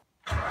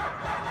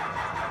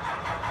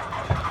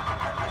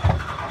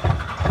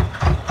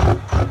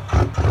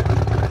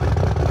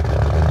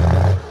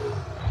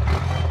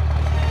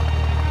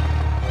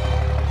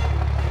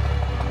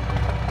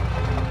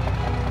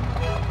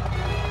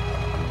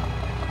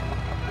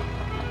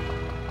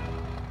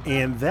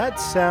And that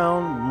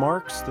sound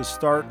marks the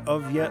start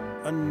of yet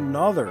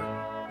another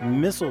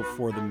missile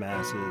for the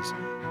masses.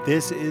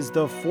 This is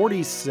the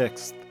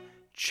 46th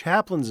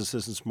Chaplain's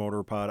Assistance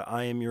Motor Pod.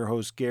 I am your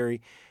host,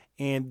 Gary,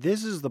 and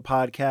this is the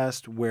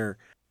podcast where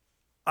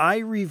I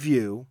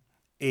review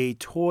a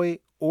toy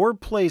or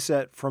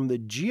playset from the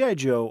G.I.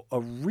 Joe, a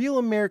Real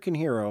American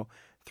Hero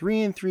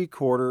 3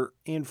 3/4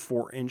 and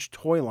 4-inch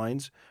toy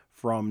lines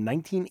from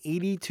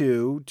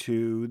 1982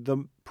 to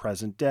the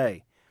present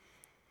day.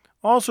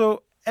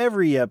 Also,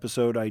 every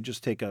episode, I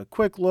just take a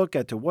quick look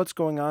at what's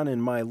going on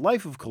in my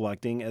life of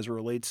collecting as it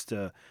relates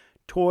to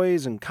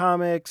toys and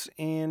comics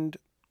and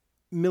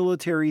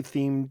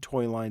military-themed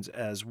toy lines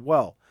as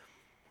well.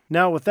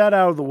 Now, with that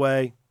out of the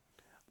way,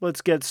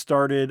 let's get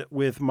started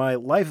with my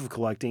life of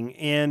collecting.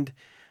 And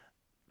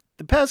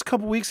the past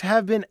couple weeks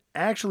have been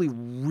actually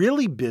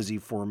really busy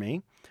for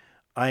me.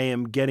 I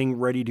am getting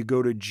ready to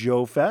go to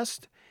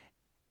Joefest.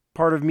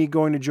 Part of me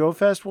going to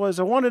Joefest was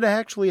I wanted to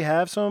actually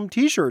have some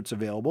t-shirts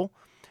available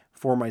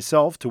for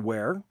myself to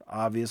wear,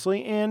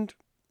 obviously. And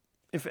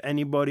if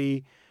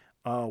anybody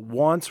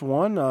wants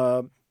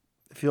one,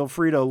 feel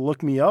free to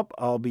look me up.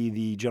 I'll be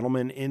the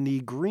gentleman in the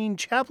green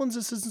Chaplain's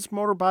Assistance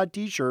Motorpod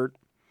t-shirt.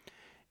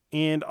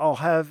 And I'll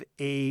have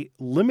a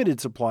limited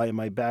supply in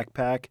my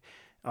backpack.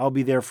 I'll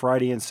be there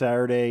Friday and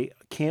Saturday.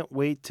 Can't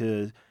wait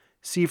to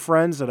see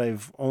friends that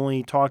I've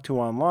only talked to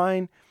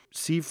online,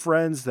 see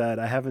friends that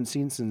I haven't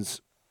seen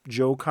since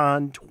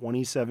JoeCon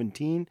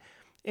 2017,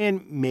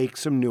 and make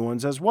some new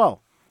ones as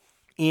well.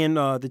 And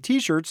the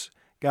t-shirts,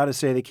 got to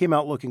say, they came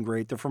out looking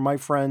great. They're from my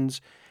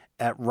friends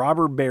at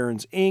Robert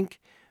Barron's Inc.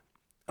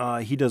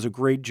 He does a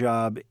great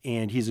job,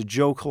 and he's a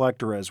Joe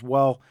collector as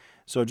well.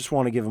 So I just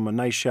want to give him a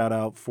nice shout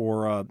out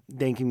for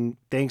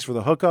thanks for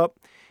the hookup.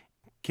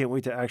 Can't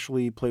wait to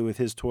actually play with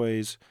his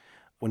toys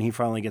when he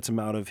finally gets them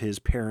out of his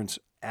parents'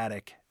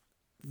 attic.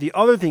 The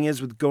other thing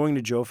is, with going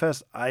to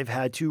Joefest, I've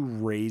had to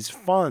raise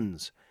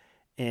funds.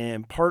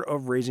 And part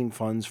of raising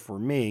funds for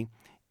me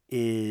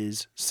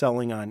is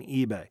selling on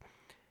eBay.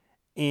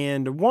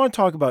 And I want to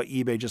talk about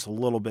eBay just a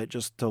little bit,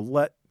 just to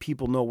let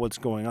people know what's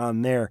going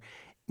on there.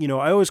 You know,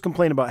 I always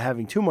complain about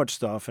having too much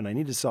stuff and I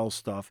need to sell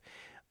stuff.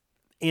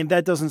 And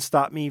that doesn't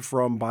stop me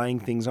from buying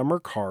things on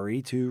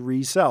Mercari to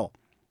resell.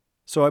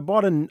 So I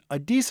bought a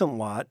decent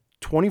lot,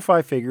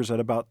 25 figures at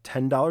about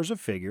 $10 a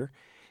figure.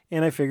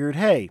 And I figured,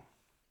 hey,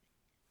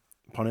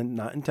 pun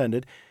not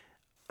intended,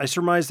 I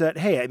surmised that,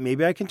 hey,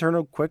 maybe I can turn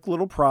a quick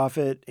little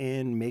profit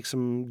and make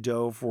some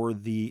dough for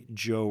the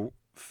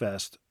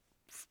Joefest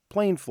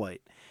plane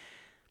flight.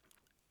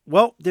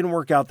 Well, didn't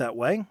work out that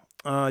way.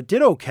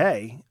 Did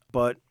okay,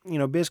 but,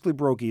 basically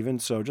broke even.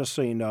 So just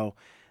so you know,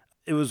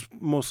 it was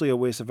mostly a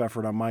waste of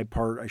effort on my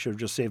part. I should have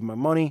just saved my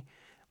money.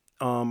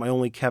 I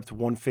only kept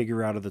one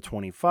figure out of the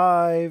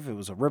 25. It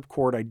was a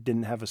ripcord. I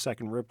didn't have a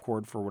second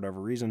ripcord for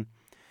whatever reason.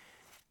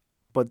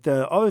 But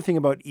the other thing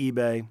about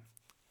eBay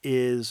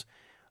is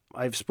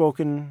I've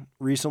spoken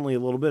recently a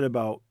little bit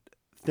about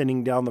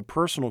thinning down the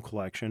personal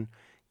collection,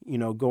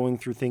 going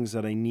through things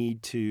that I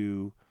need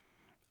to,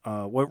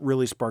 what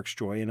really sparks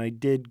joy. And I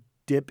did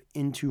dip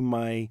into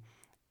my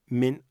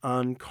mint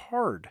on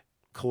card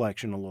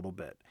collection a little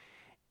bit.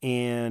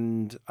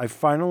 And I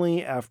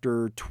finally,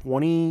 after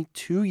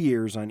 22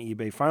 years on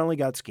eBay, finally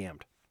got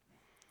scammed.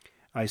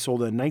 I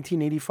sold a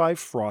 1985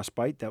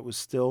 Frostbite that was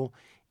still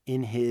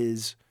in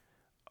his,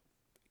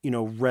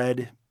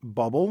 red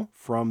bubble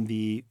from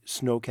the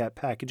Snowcat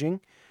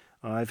packaging.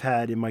 I've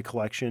had in my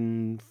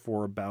collection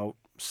for about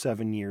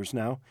 7 years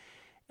now.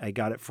 I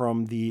got it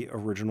from the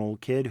original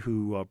kid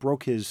who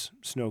broke his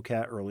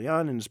Snowcat early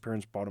on, and his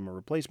parents bought him a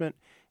replacement,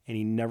 and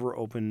he never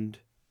opened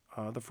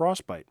the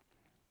Frostbite.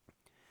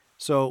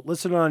 So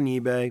listed on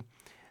eBay,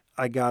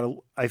 I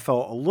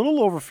felt a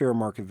little over fair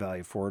market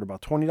value for it,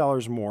 about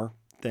 $20 more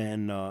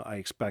than I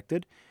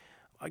expected,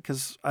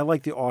 because I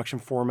like the auction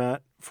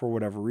format for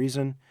whatever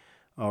reason,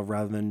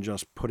 rather than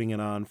just putting it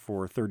on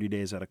for 30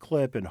 days at a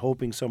clip and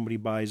hoping somebody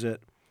buys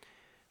it,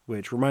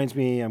 which reminds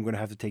me I'm going to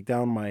have to take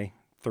down my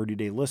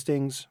 30-day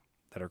listings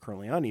that are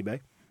currently on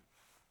eBay,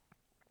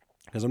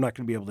 because I'm not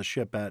going to be able to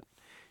ship at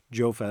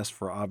Joefest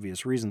for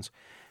obvious reasons.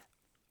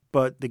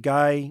 But the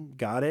guy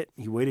got it.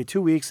 He waited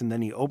 2 weeks, and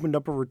then he opened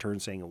up a return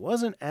saying it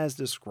wasn't as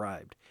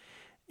described.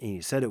 And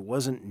he said it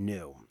wasn't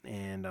new.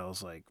 And I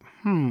was like,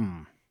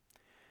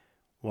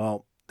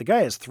 Well, the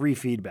guy has 3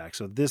 feedback,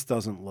 so this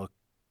doesn't look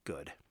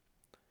good.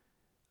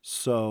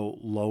 So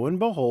lo and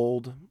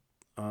behold,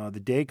 the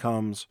day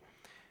comes,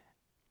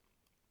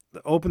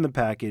 open the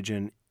package,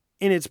 and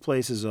in its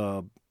place is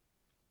a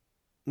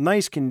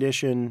nice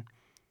condition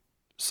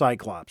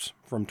Cyclops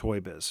from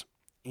Toy Biz.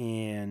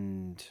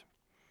 And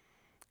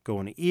go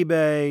into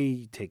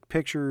eBay, you take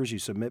pictures, you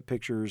submit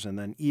pictures, and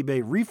then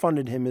eBay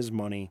refunded him his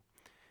money,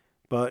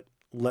 but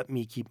let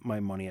me keep my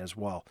money as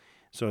well.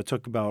 So it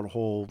took about a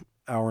whole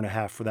hour and a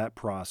half for that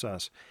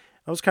process.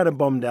 I was kind of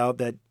bummed out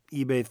that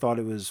eBay thought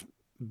it was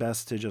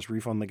best to just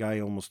refund the guy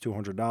almost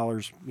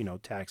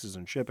 $200, taxes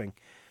and shipping.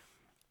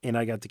 And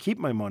I got to keep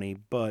my money,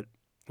 but,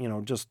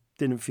 just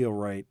didn't feel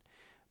right.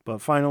 But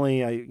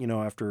finally,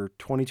 after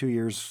 22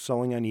 years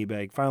selling on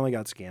eBay, finally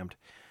got scammed.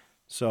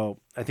 So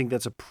I think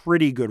that's a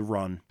pretty good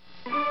run.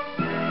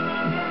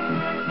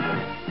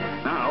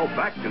 Now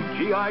back to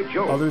G.I.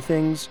 Joe. Other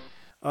things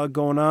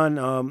going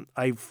on.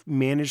 I've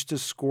managed to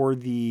score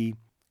the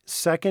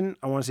second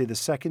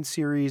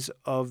series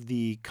of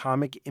the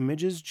Comic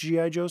Images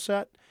G.I. Joe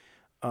set.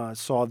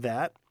 Saw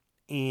that.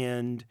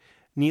 And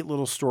neat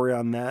little story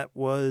on that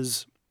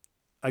was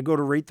I go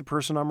to rate the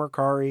person on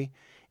Mercari.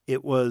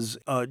 It was,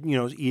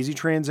 easy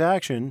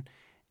transaction.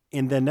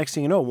 And then next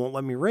thing you know, it won't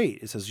let me rate.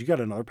 It says, you got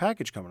another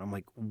package coming. I'm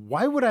like,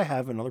 why would I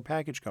have another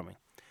package coming?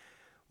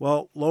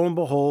 Well, lo and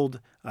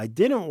behold, I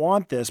didn't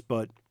want this,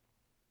 but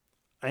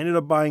I ended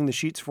up buying the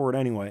sheets for it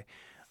anyway.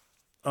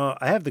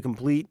 I have the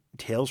complete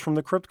Tales from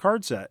the Crypt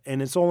card set.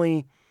 And it's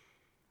only,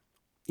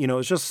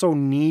 it's just so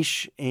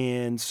niche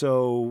and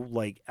so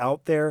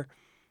out there,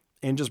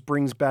 and just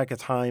brings back a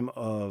time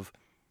of,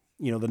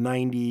 the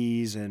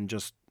 90s and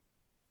just,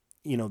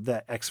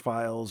 that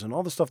X-Files and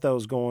all the stuff that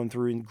was going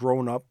through and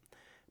growing up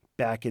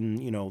back in,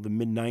 the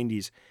mid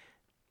 90s.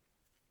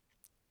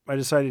 I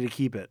decided to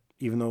keep it,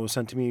 even though it was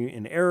sent to me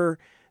in error.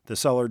 The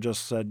seller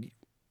just said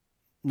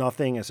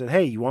nothing. I said,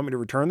 hey, you want me to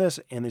return this?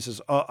 And they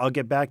says, oh, I'll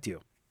get back to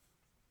you.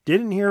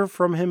 Didn't hear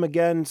from him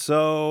again.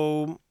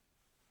 So,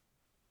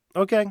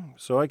 okay.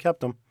 So I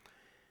kept them.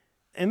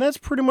 And that's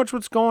pretty much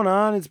what's going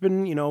on. It's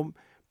been,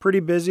 pretty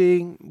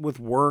busy with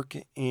work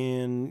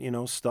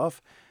and,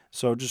 stuff.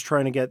 So just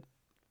trying to get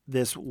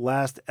this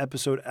last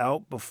episode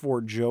out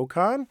before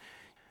JoeCon.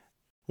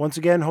 Once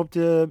again, hope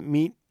to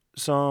meet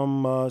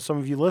some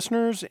of you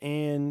listeners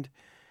and,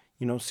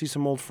 see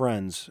some old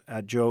friends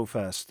at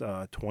Joefest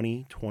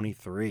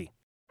 2023.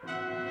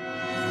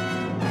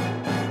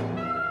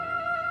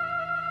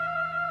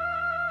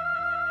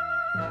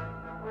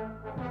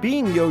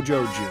 Being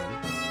Yojo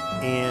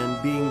June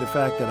and being the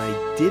fact that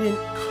I didn't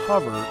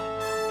cover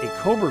a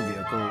Cobra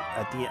vehicle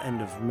at the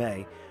end of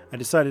May, I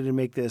decided to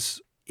make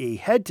this a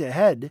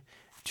head-to-head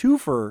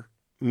twofer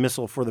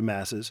Missile for the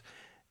Masses.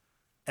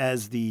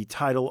 As the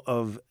title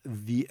of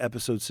the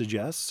episode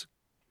suggests,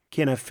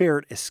 can a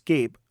ferret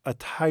escape a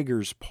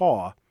tiger's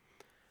paw?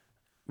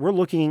 We're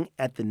looking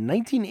at the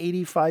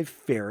 1985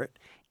 ferret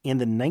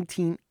and the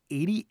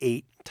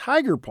 1988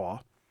 tiger paw,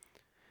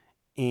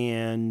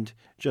 and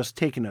just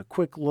taking a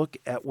quick look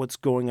at what's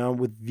going on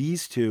with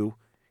these two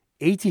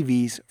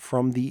ATVs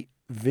from the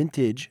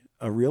vintage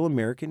A Real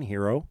American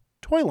Hero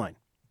toy line.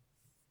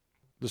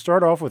 To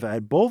start off with, I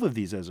had both of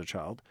these as a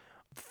child.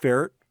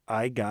 Ferret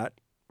I got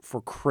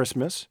for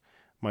Christmas,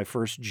 my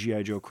first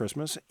G.I. Joe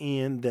Christmas,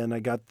 and then I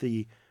got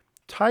the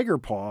tiger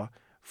paw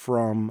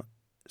from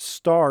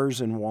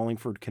Stars in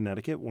Wallingford,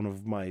 Connecticut, one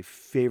of my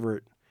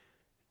favorite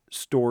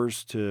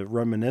stores to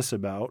reminisce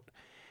about.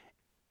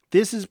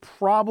 This is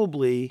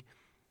probably,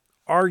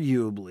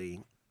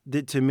 arguably,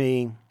 to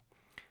me,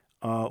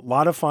 a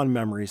lot of fond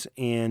memories,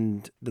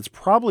 and that's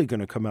probably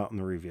going to come out in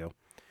the review.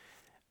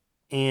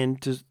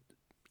 And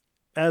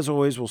as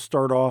always, we'll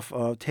start off,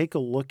 take a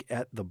look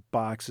at the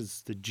box.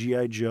 It's the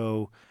G.I.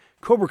 Joe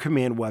Cobra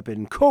Command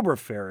Weapon, Cobra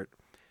Ferret.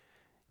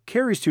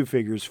 Carries 2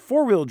 figures,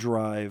 4-wheel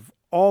drive,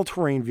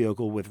 all-terrain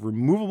vehicle with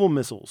removable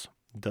missiles.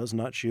 Does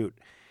not shoot.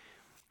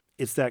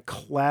 It's that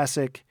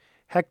classic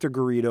Hector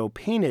Garrido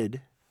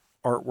painted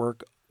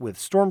artwork with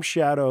Storm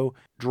Shadow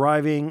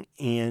driving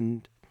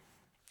and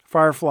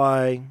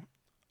Firefly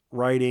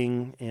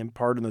riding, and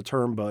pardon the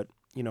term, but,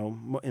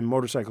 in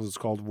motorcycles it's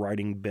called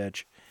riding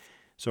bitch.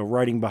 So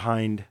riding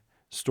behind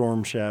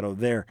Storm Shadow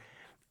there.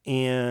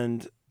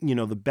 And,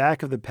 the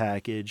back of the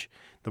package,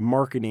 the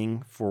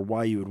marketing for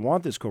why you would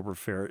want this Cobra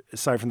Ferret,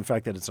 aside from the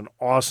fact that it's an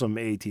awesome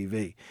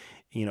ATV,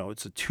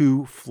 it's a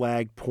 2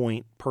 flag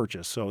point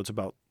purchase. So it's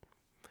about,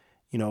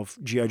 if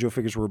G.I. Joe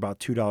figures were about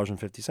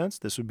 $2.50,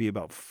 this would be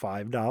about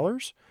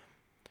 $5.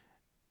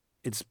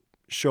 It's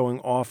showing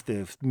off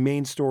the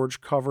main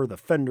storage cover, the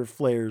fender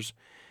flares,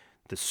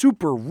 the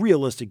super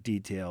realistic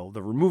detail,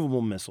 the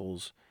removable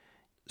missiles,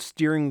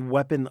 steering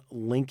weapon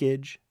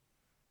linkage,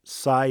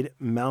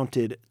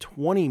 side-mounted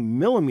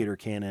 20mm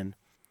cannon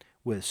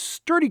with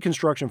sturdy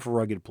construction for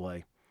rugged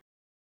play.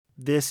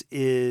 This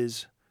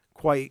is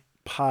quite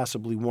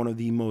possibly one of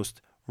the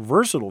most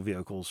versatile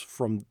vehicles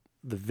from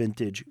the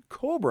vintage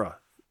Cobra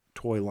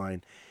toy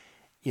line,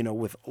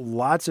 with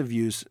lots of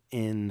use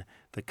in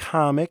the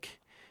comic,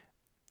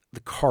 the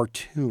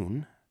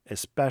cartoon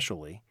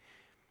especially.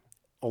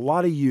 A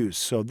lot of use.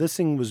 So this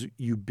thing was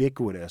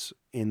ubiquitous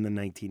in the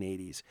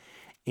 1980s.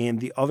 And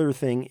the other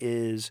thing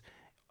is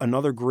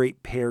another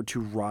great pair to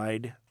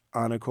ride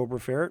on a Cobra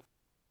Ferret,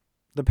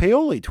 the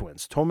Paoli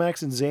twins,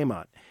 Tomax and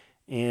Zaymot.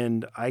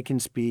 And I can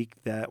speak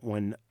that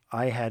when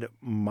I had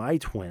my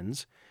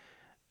twins,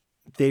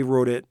 they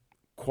rode it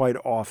quite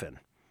often.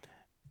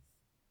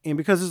 And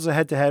because it's a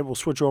head-to-head, we'll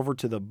switch over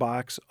to the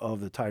box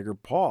of the Tiger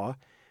Paw.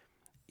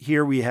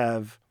 Here we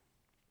have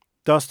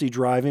Dusty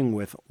driving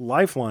with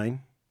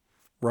Lifeline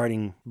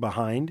riding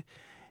behind.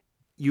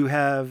 You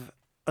have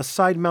a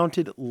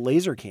side-mounted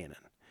laser cannon.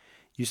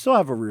 You still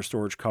have a rear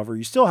storage cover.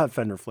 You still have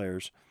fender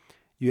flares.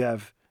 You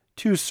have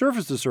to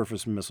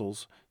surface-to-surface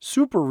missiles,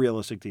 super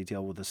realistic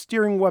detail with a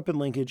steering weapon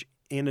linkage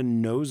and a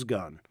nose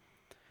gun.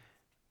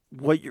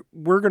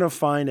 We're going to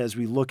find as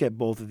we look at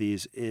both of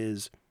these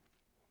is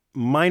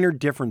minor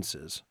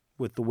differences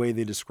with the way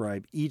they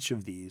describe each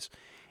of these.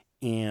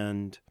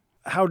 And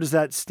how does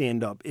that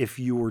stand up if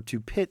you were to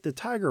pit the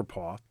tiger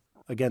paw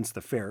against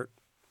the ferret?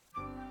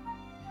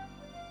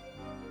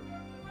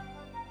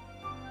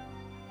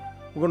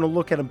 We're going to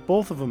look at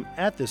both of them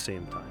at the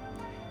same time.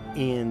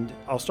 And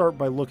I'll start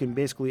by looking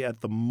basically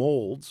at the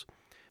molds.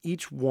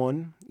 Each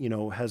one,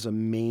 has a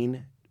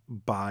main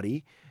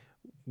body,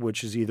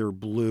 which is either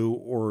blue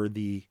or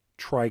the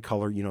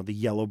tricolor, the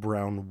yellow,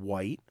 brown,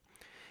 white.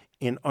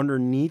 And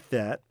underneath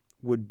that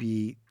would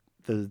be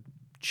the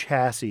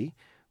chassis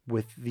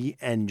with the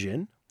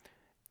engine.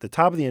 The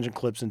top of the engine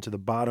clips into the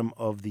bottom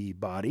of the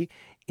body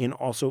and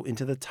also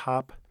into the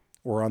top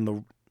or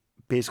on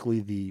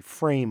basically the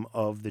frame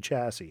of the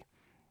chassis.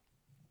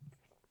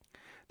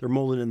 They're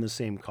molded in the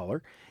same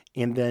color.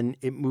 And then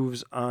it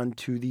moves on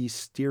to the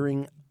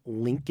steering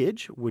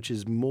linkage, which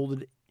is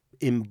molded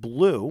in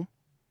blue,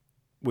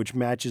 which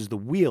matches the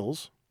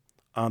wheels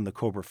on the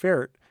Cobra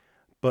Ferret,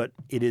 but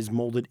it is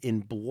molded in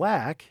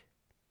black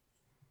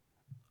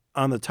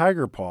on the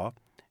Tiger Paw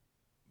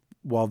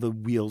while the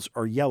wheels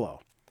are yellow.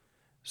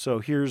 So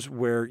here's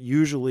where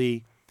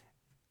usually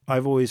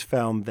I've always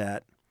found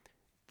that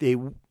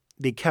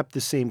they kept the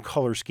same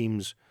color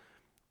schemes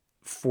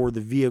for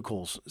the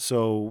vehicles.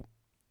 So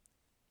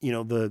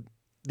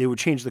they would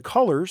change the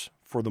colors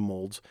for the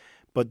molds,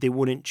 but they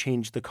wouldn't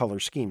change the color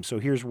scheme. So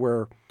here's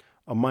where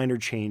a minor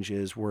change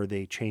is where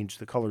they change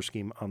the color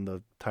scheme on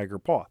the Tiger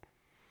Paw.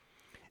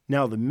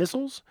 Now the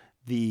missiles,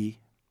 the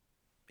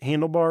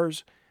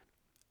handlebars,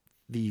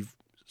 the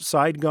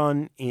side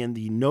gun, and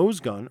the nose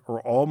gun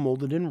are all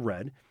molded in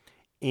red.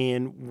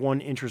 And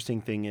one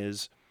interesting thing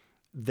is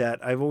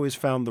that I've always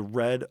found the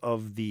red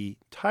of the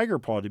Tiger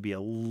Paw to be a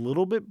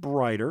little bit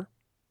brighter,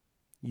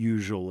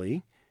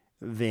 usually,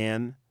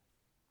 than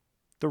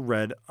the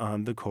red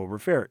on the Cobra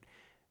Ferret.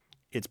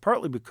 It's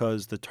partly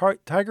because the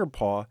Tiger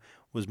Paw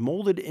was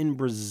molded in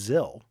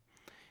Brazil,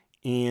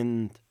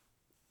 and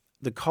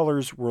the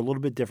colors were a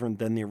little bit different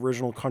than the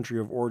original country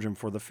of origin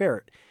for the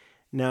ferret.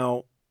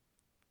 Now,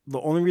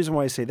 the only reason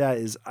why I say that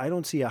is I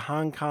don't see a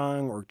Hong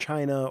Kong or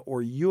China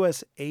or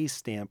USA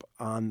stamp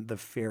on the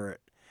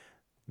ferret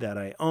that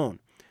I own.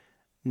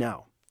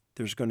 Now,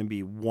 there's going to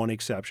be one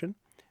exception.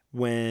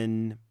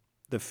 When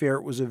the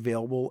ferret was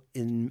available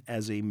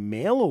as a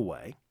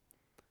mail-away,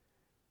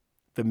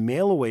 the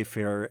mail-away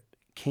ferret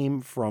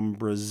came from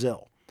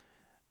Brazil.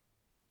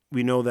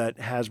 We know that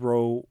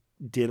Hasbro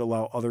did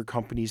allow other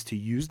companies to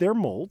use their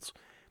molds,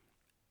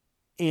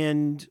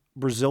 and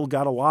Brazil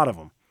got a lot of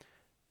them.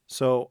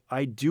 So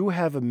I do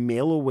have a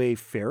mail-away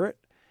ferret.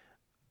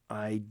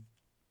 I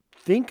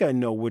think I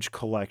know which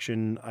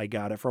collection I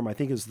got it from. I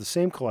think it's the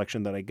same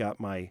collection that I got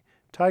my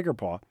Tiger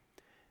Paw.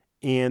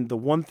 And the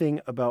one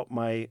thing about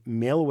my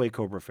mail-away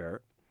Cobra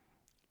Ferret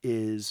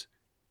is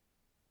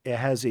it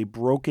has a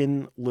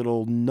broken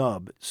little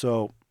nub.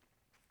 So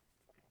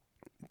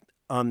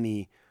on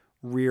the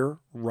rear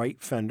right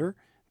fender,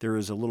 there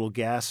is a little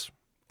gas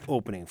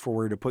opening for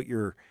where to put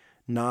your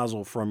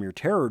nozzle from your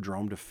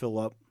Terrordrome to fill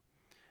up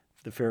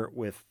the ferret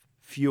with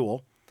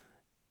fuel.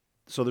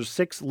 So there's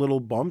 6 little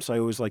bumps. I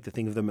always like to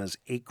think of them as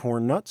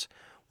acorn nuts.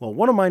 Well,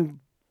 one of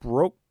mine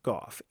broke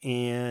off,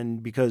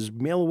 and because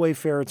mail-away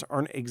ferrets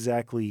aren't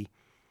exactly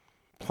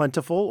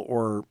plentiful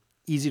or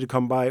easy to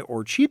come by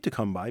or cheap to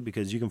come by,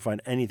 because you can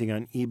find anything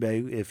on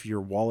eBay if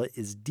your wallet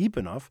is deep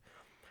enough,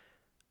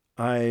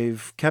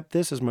 I've kept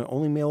this as my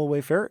only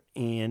mail-away ferret,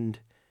 and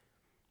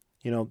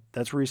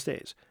that's where he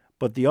stays.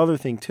 But the other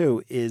thing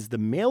too is the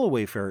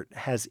mail-away ferret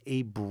has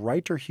a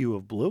brighter hue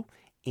of blue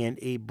and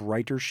a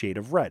brighter shade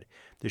of red.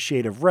 The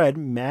shade of red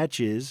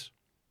matches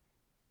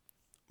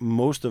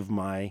most of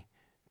my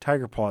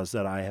Tiger Paws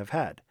that I have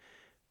had.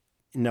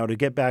 Now, to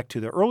get back to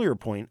the earlier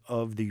point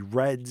of the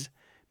reds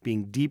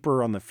being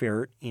deeper on the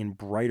ferret and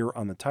brighter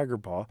on the Tiger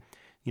Paw,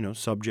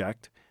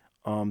 subject.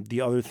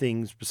 The other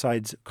things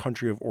besides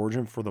country of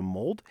origin for the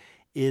mold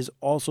is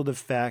also the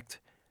fact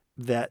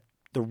that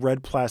the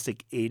red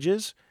plastic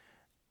ages,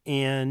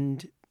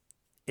 and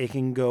it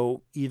can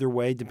go either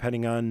way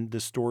depending on the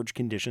storage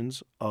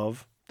conditions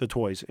of the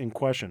toys in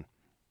question.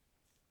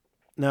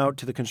 Now,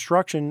 to the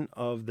construction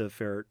of the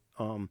ferret,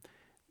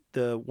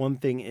 the one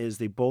thing is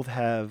they both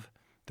have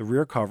the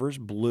rear covers.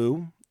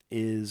 Blue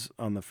is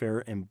on the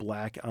ferret and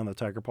black on the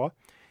Tiger Paw.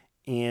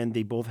 And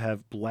they both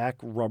have black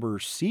rubber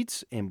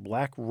seats and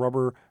black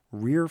rubber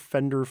rear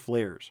fender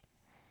flares.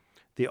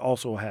 They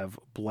also have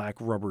black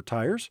rubber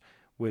tires,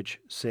 which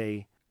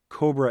say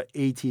Cobra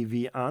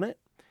ATV on it.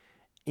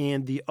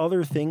 And the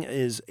other thing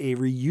is a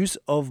reuse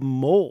of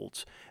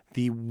molds.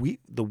 The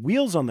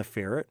wheels on the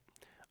ferret,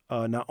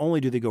 not only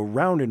do they go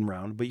round and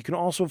round, but you can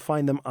also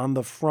find them on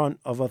the front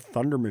of a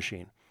Thunder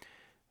machine.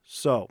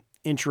 So,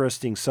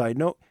 interesting side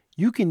note,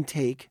 you can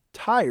take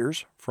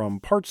tires from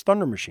parts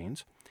Thunder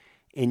machines,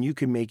 and you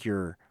can make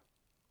your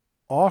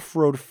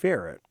off-road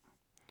ferret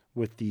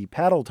with the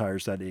paddle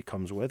tires that it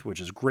comes with, which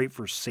is great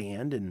for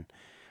sand and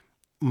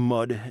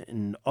mud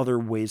and other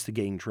ways to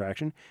gain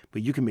traction,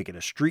 but you can make it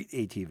a street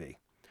ATV.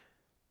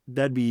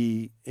 That'd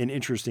be an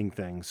interesting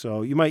thing.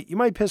 So you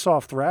might piss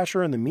off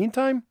Thrasher in the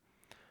meantime,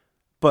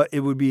 but it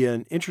would be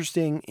an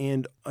interesting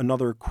and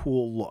another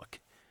cool look.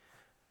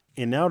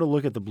 And now to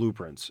look at the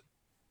blueprints.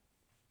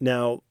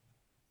 Now,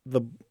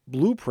 the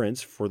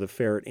blueprints for the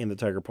Ferret and the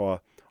Tiger Paw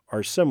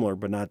are similar,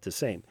 but not the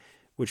same,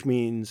 which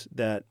means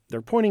that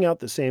they're pointing out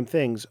the same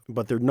things,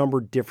 but they're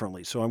numbered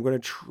differently. So I'm going to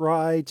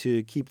try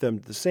to keep them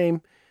the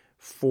same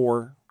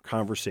for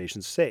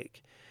conversation's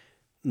sake.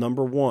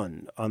 Number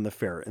 1 on the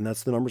Ferret, and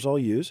that's the numbers I'll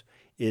use,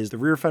 is the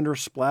rear fender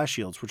splash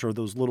shields, which are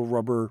those little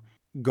rubber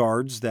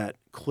guards that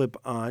clip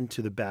on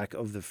to the back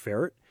of the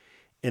Ferret.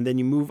 And then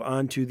you move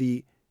on to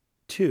the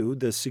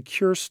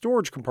secure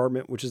storage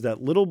compartment, which is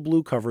that little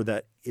blue cover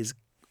that is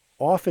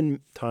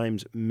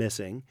oftentimes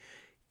missing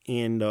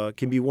and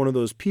can be one of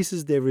those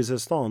pieces de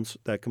resistance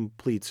that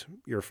completes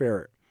your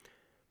Ferret.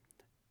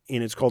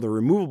 And it's called a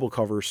removable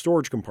cover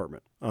storage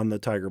compartment on the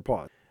Tiger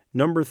Paw.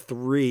 Number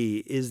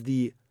 3 is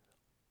the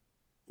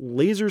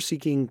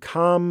laser-seeking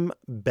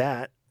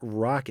combat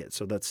rocket.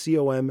 So that's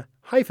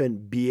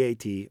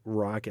COM-BAT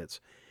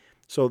rockets.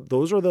 So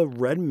those are the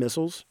red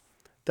missiles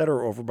that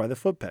are over by the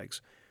foot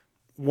pegs.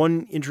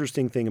 One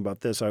interesting thing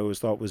about this I always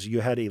thought was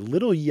you had a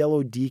little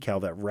yellow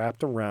decal that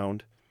wrapped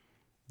around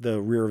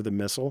the rear of the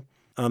missile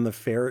on the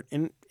Ferret,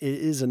 and it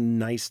is a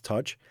nice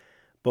touch.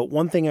 But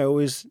one thing I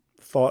always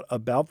thought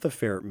about the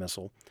Ferret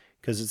missile,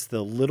 because it's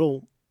the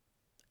little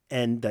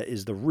end that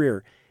is the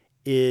rear,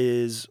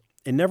 is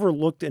it never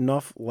looked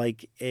enough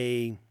like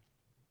a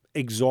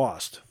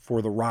exhaust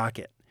for the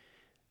rocket.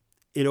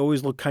 It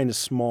always looked kind of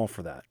small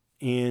for that.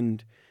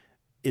 And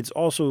it's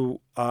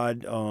also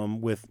odd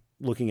with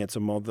looking at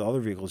some of the other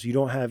vehicles. You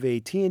don't have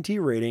a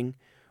TNT rating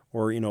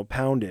or,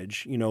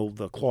 poundage.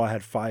 The Claw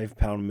had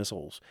 5-pound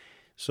missiles.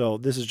 So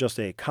this is just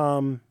a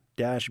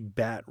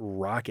COM-BAT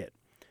rocket.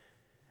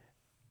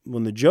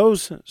 When the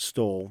Joes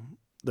stole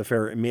the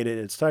Ferret and made it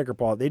its Tiger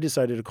Paw, they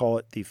decided to call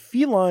it the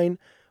Feline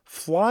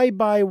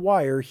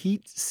Fly-by-Wire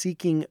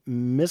Heat-Seeking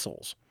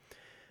Missiles.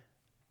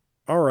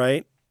 All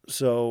right,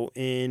 so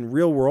in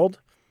real world,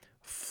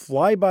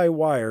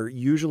 fly-by-wire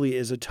usually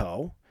is a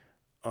tow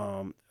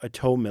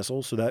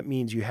missile. So that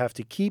means you have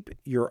to keep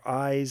your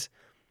eyes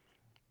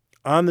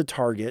on the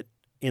target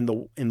and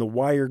the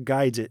wire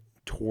guides it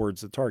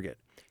towards the target.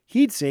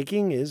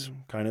 Heat-seeking is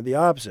kind of the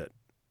opposite.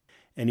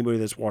 Anybody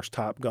that's watched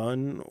Top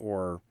Gun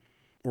or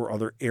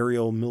other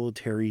aerial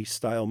military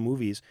style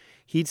movies,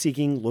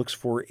 heat-seeking looks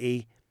for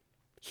a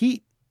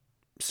heat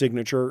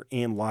signature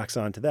and locks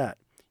onto that.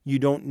 You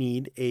don't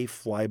need a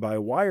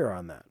fly-by-wire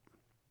on that.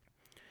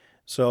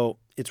 So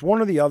it's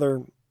one or the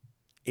other,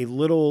 a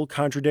little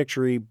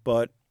contradictory,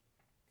 but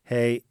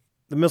hey,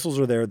 the missiles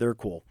are there. They're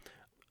cool.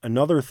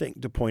 Another thing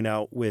to point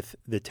out with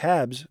the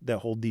tabs that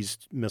hold these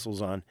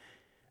missiles on,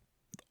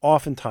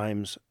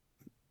 oftentimes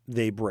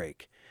they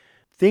break.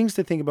 Things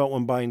to think about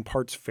when buying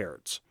parts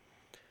Ferrets.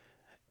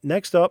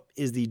 Next up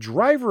is the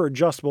driver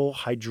adjustable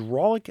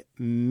hydraulic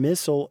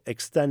missile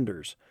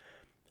extenders.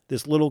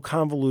 This little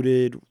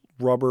convoluted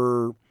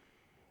rubber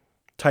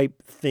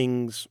type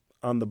things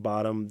on the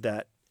bottom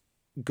that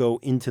go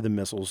into the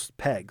missile's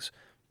pegs.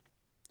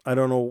 I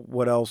don't know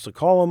what else to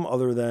call them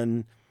other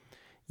than,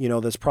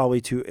 that's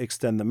probably to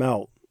extend them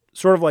out.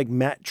 Sort of like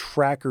Matt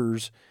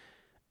Tracker's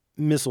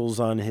missiles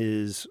on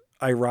his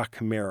IROC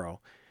Camaro.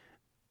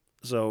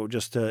 So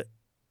just to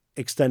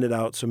extend it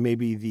out so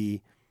maybe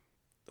the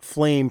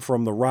flame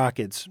from the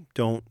rockets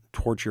don't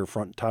torch your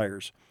front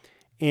tires.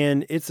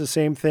 And it's the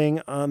same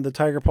thing on the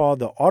Tiger Paw,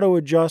 the auto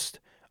adjust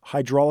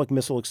hydraulic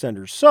missile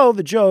extenders. So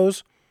the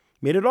Joes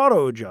made it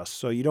auto adjust,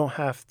 so you don't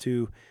have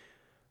to,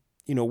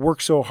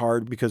 work so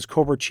hard because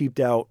Cobra cheaped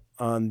out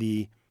on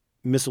the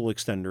missile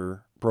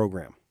extender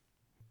program.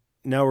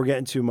 Now we're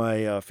getting to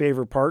my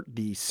favorite part,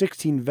 the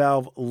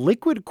 16-valve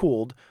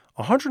liquid-cooled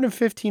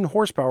 115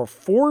 horsepower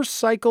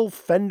 4-cycle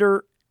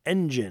Fender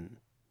engine.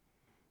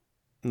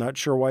 Not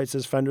sure why it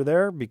says Fender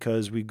there,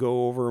 because we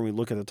go over and we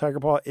look at the Tiger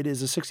Paw. It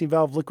is a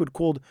 16-valve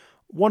liquid-cooled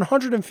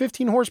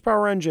 115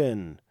 horsepower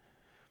engine.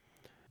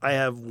 I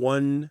have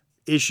one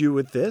issue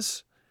with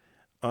this.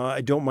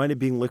 I don't mind it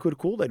being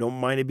liquid-cooled. I don't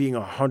mind it being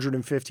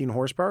 115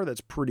 horsepower.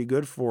 That's pretty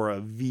good for a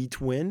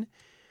V-twin.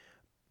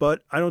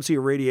 But I don't see a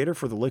radiator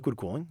for the liquid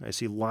cooling. I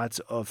see lots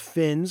of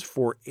fins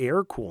for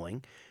air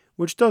cooling,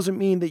 which doesn't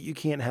mean that you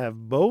can't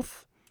have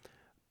both.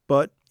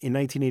 But in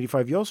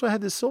 1985, you also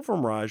had the Silver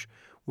Mirage,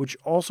 which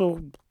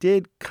also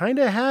did kind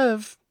of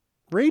have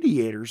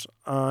radiators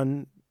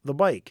on the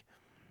bike.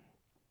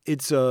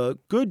 It's a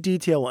good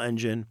detail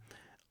engine.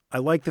 I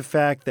like the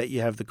fact that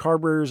you have the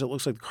carburetors. It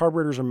looks like the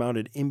carburetors are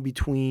mounted in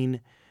between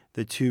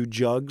the two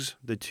jugs,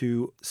 the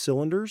two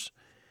cylinders.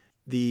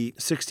 The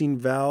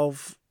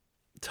 16-valve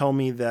tell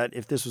me that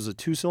if this was a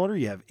 2-cylinder,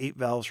 you have 8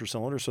 valves per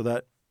cylinder. So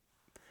that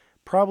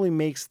probably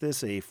makes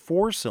this a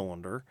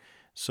 4-cylinder.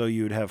 So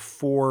you would have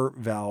 4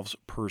 valves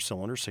per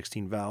cylinder,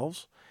 16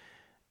 valves.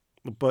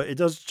 But it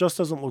just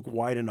doesn't look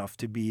wide enough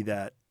to be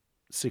that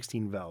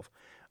 16 valve.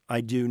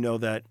 I do know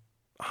that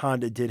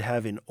Honda did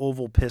have an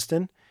oval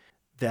piston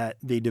that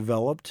they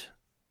developed,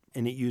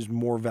 and it used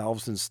more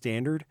valves than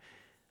standard.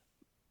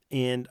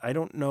 And I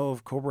don't know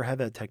if Cobra had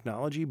that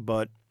technology,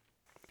 but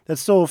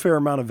that's still a fair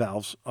amount of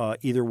valves,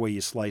 either way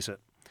you slice it.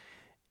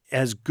 It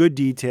has good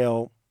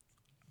detail.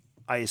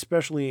 I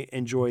especially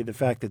enjoy the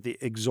fact that the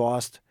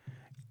exhaust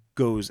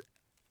goes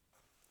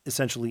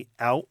essentially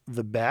out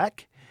the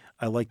back.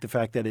 I like the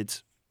fact that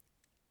it's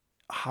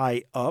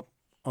high up,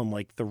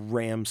 unlike the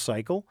Ram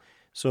cycle.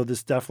 So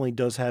this definitely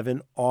does have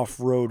an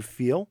off-road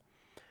feel.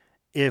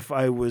 If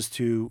I was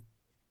to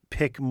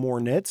pick more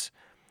nits,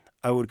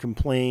 I would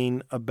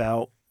complain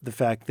about the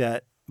fact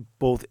that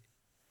both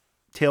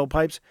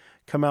tailpipes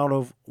come out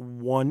of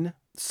one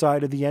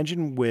side of the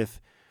engine,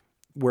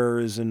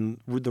 whereas in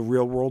the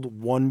real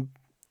world, one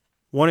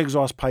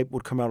exhaust pipe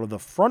would come out of the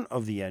front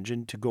of the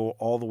engine to go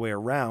all the way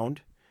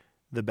around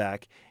the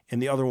back,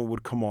 and the other one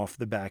would come off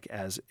the back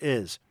as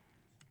is.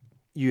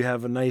 You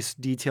have a nice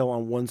detail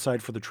on one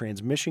side for the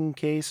transmission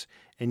case,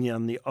 and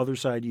on the other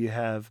side you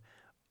have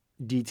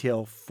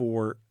detail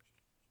for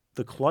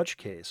the clutch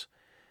case.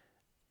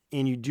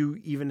 And you do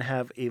even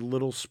have a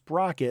little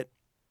sprocket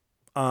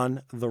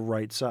on the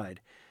right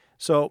side.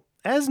 So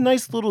as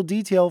nice little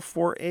detail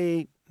for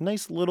a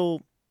nice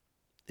little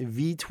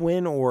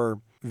V-twin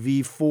or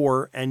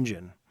V4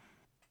 engine.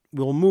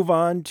 We'll move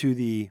on to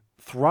the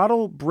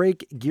throttle,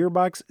 brake,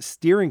 gearbox,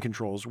 steering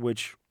controls,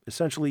 which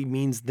essentially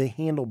means the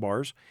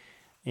handlebars.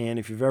 And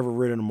if you've ever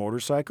ridden a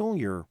motorcycle,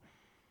 your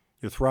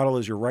throttle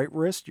is your right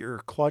wrist, your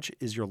clutch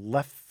is your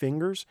left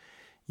fingers,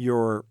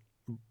 your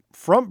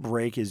front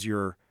brake is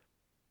your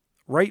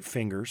right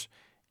fingers,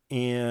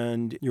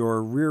 and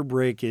your rear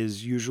brake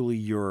is usually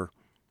your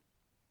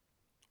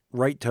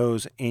right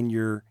toes, and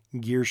your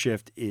gear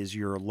shift is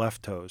your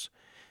left toes.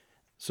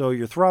 So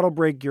your throttle,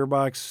 brake,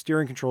 gearbox,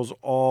 steering controls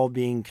all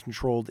being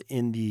controlled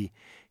in the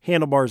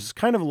handlebars is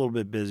kind of a little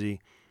bit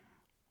busy,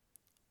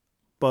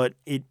 but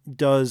it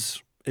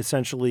does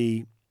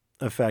essentially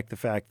affect the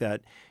fact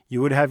that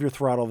you would have your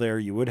throttle there,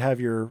 you would have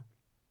your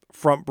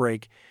front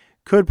brake.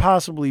 Could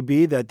possibly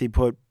be that they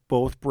put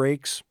both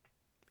brakes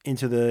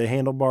into the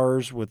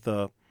handlebars with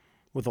a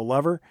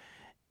lever.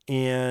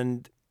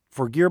 And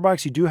for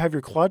gearbox, you do have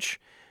your clutch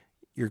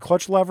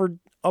lever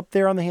up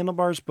there on the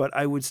handlebars, but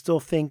I would still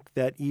think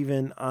that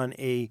even on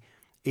a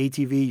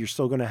ATV, you're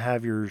still going to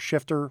have your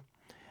shifter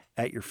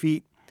at your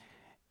feet.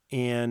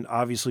 And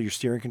obviously your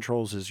steering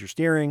controls is your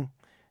steering.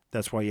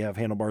 That's why you have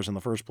handlebars in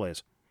the first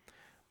place.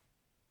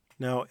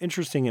 Now,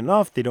 interesting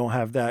enough, they don't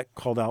have that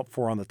called out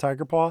for on the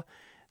Tiger Paw.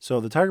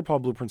 So the Tiger Paw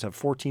blueprints have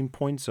 14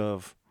 points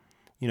of,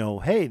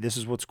 hey, this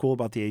is what's cool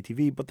about the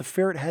ATV, but the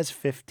Ferret has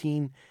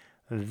 15.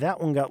 That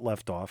one got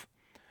left off.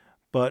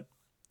 But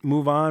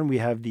move on, we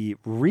have the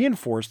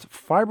reinforced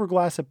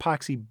fiberglass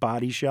epoxy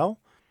body shell.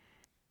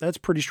 That's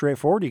pretty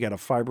straightforward. You got a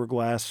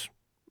fiberglass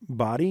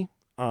body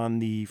on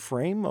the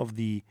frame of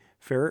the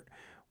Ferret,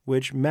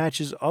 which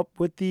matches up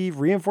with the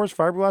reinforced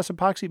fiberglass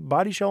epoxy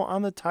body shell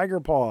on the Tiger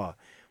Paw.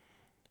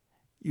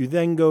 You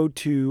then go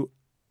to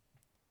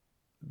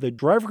the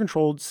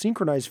driver-controlled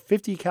synchronized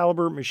 50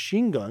 caliber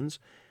machine guns.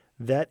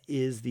 That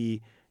is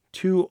the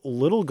two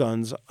little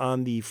guns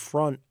on the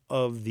front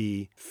of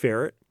the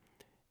Ferret.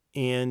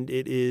 And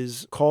it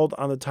is called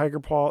on the Tiger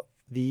Paw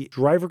the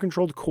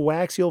driver-controlled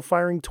coaxial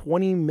firing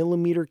 20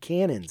 millimeter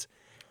cannons.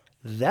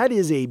 That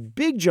is a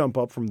big jump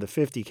up from the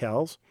 50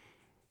 cals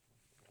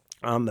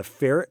on the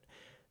Ferret.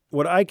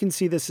 What I can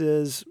see this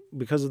is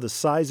because of the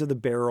size of the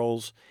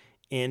barrels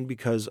and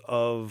because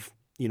of,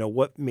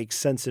 what makes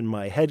sense in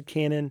my head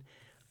canon,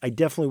 I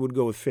definitely would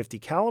go with 50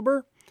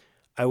 caliber.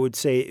 I would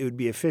say it would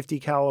be a 50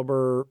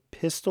 caliber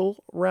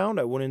pistol round.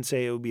 I wouldn't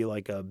say it would be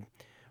like a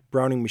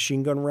Browning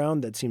machine gun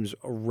round. That seems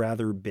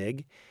rather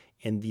big,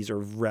 and these are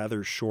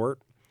rather short.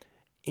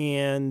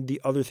 And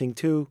the other thing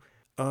too,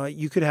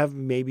 you could have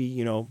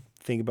maybe,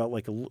 think about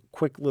like a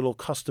quick little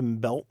custom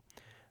belt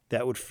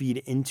that would feed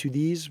into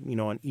these,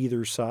 on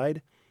either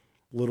side,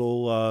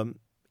 little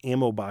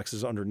ammo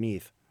boxes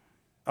underneath.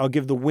 I'll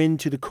give the win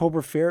to the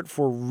Cobra Ferret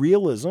for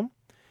realism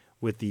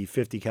with the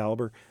 50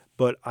 caliber,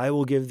 but I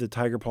will give the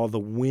Tiger Paw the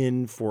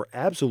win for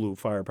absolute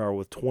firepower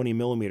with 20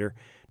 millimeter,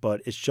 but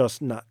it's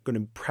just not going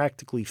to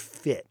practically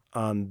fit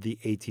on the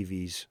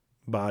ATV's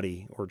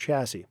body or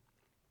chassis.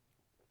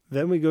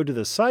 Then we go to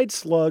the Side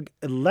Slug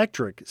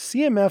Electric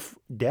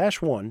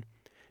CMF-1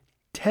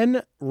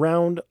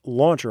 10-round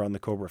launcher on the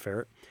Cobra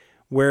Ferret,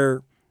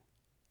 where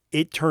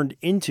it turned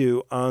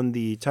into, on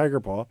the Tiger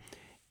Paw,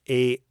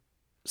 a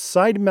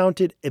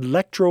side-mounted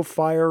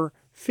Electrofire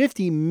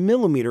 50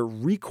 millimeter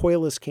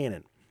recoilless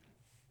cannon.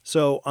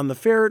 So on the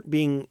Ferret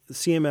being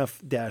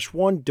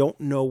CMF-1, don't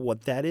know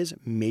what that is.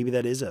 Maybe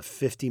that is a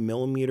 50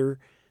 millimeter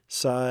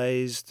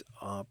sized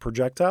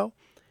projectile.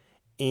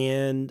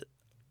 And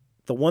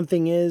the one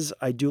thing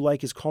I do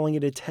like is calling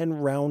it a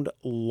 10-round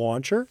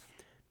launcher.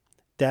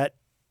 That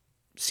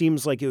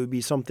seems like it would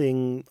be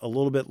something a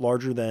little bit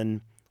larger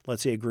than,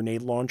 let's say, a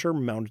grenade launcher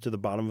mounted to the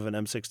bottom of an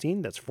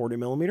M16. That's 40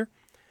 millimeter.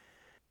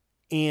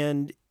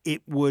 And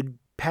it would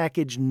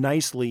packaged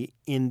nicely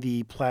in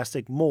the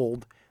plastic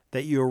mold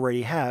that you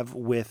already have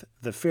with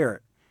the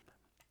ferret.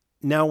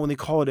 Now, when they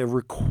call it a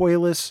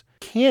recoilless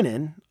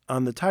cannon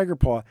on the Tiger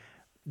Paw,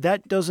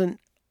 that doesn't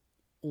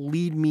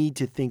lead me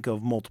to think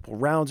of multiple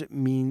rounds. It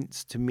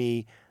means to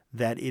me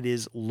that it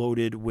is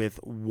loaded with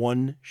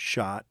one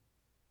shot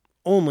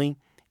only,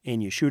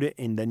 and you shoot it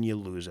and then you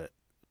lose it.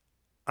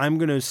 I'm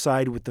going to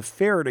side with the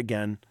ferret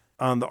again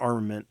on the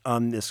armament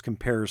on this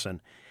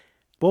comparison.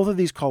 Both of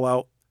these call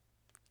out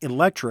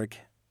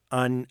electric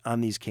on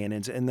these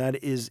cannons, and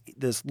that is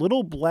this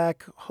little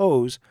black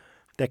hose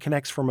that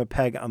connects from a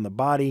peg on the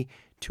body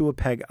to a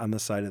peg on the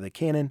side of the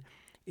cannon.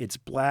 It's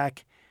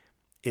black.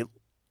 It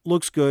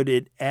looks good.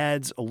 It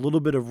adds a little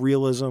bit of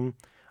realism.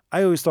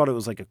 I always thought it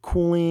was like a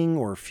cooling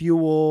or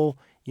fuel,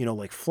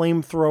 like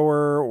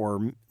flamethrower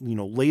or,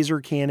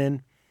 laser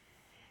cannon.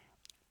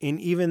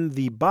 And even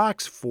the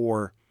box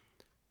for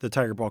the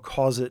Tiger Paw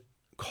calls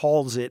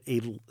it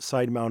a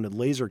side-mounted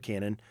laser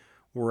cannon,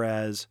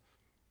 whereas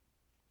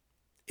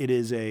it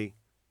is a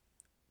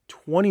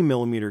 20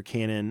 millimeter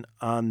cannon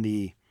on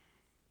the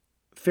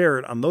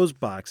ferret on those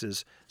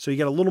boxes. So you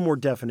got a little more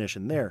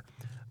definition there.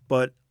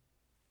 But,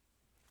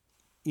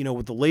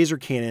 with the laser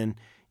cannon,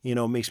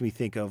 it makes me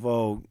think of,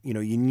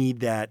 you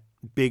need that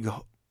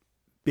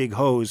big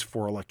hose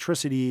for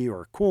electricity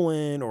or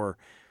coolant or,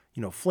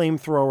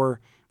 flamethrower.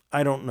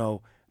 I don't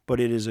know, but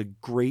it is a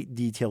great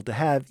detail to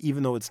have,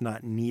 even though it's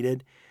not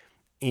needed.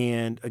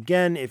 And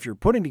again, if you're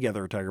putting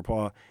together a Tiger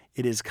Paw,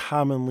 it is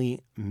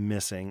commonly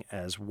missing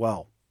as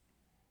well.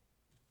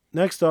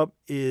 Next up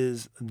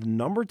is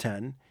number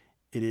 10.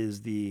 It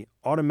is the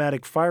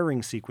automatic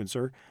firing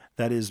sequencer.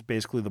 That is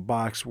basically the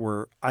box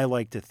where I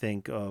like to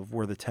think of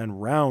where the 10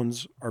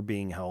 rounds are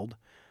being held.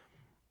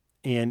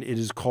 And it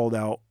is called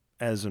out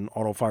as an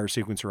auto fire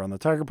sequencer on the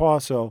Tiger Paw.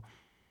 So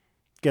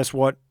guess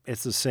what?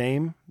 It's the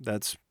same.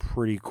 That's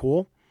pretty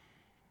cool.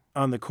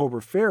 On the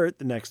Cobra Ferret,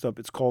 the next up,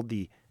 it's called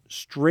the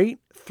straight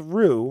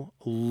through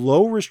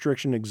low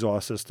restriction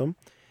exhaust system.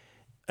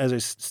 As I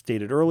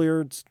stated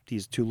earlier, it's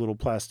these two little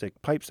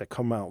plastic pipes that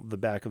come out the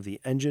back of the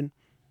engine.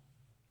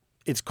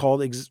 It's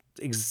called the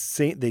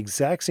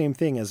exact same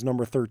thing as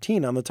number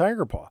 13 on the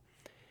Tiger Paw.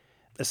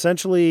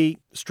 Essentially,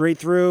 straight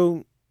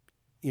through,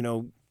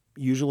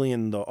 usually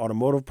in the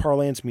automotive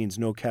parlance means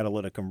no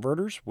catalytic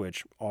converters,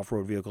 which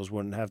off-road vehicles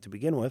wouldn't have to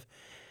begin with,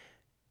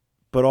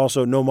 but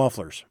also no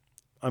mufflers.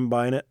 I'm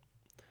buying it.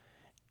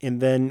 And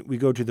then we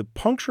go to the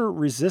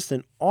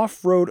puncture-resistant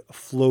off-road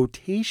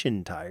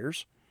flotation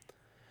tires.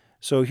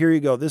 So here you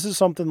go. This is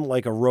something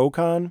like a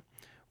Rokon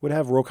would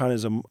have. Rokon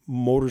is a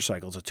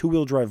motorcycle. It's a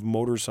two-wheel drive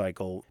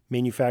motorcycle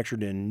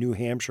manufactured in New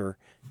Hampshire,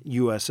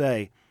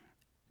 USA.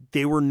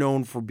 They were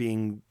known for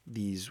being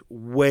these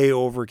way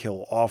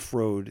overkill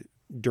off-road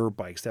dirt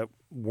bikes that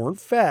weren't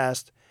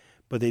fast,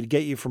 but they'd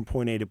get you from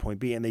point A to point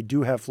B. And they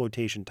do have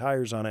flotation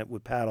tires on it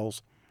with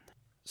paddles.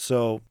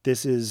 So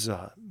this is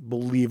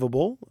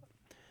believable.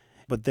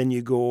 But then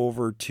you go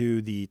over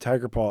to the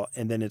Tiger Paw,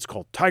 and then it's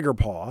called Tiger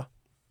Paw,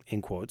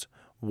 in quotes,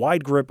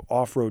 wide grip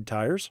off-road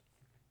tires.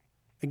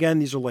 Again,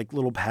 these are like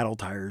little paddle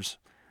tires.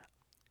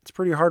 It's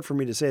pretty hard for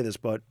me to say this,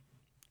 but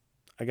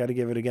I got to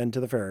give it again to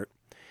the ferret.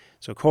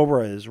 So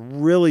Cobra is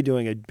really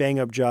doing a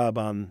bang-up job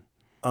on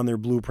their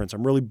blueprints.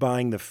 I'm really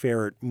buying the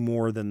ferret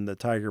more than the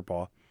Tiger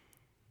Paw.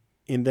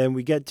 And then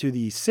we get to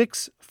the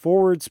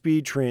 6-forward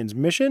speed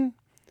transmission,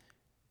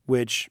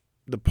 which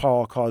the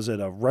Paw calls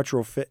it a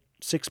retrofit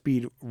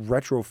 6-speed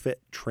retrofit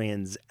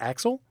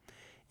transaxle.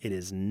 It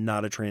is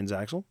not a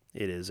transaxle.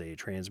 It is a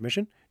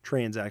transmission.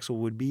 Transaxle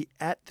would be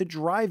at the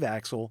drive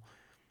axle,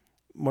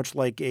 much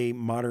like a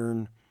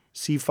modern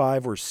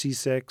C5 or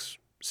C6,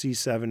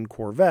 C7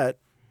 Corvette,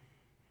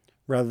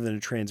 rather than a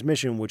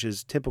transmission, which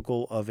is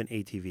typical of an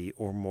ATV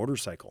or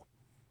motorcycle.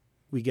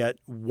 We get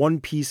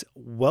one-piece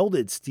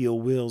welded steel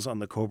wheels on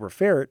the Cobra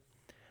Ferret.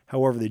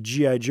 However, the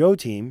G.I. Joe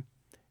team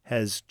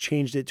has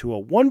changed it to a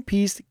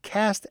one-piece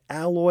cast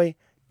alloy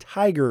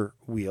Tiger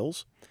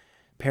wheels.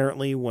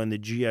 Apparently, when the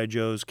G.I.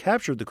 Joes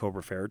captured the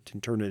Cobra Ferret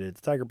and turned it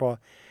into Tiger Paw,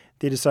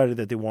 they decided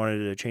that they wanted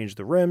to change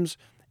the rims,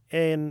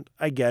 and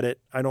I get it.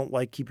 I don't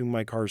like keeping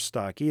my cars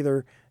stock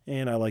either,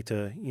 and I like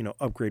to,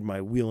 upgrade my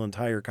wheel and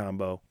tire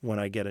combo when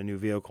I get a new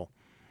vehicle.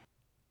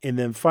 And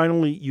then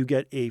finally, you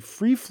get a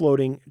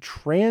free-floating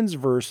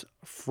transverse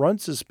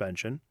front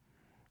suspension,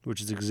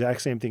 which is the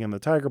exact same thing on the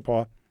Tiger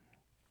Paw.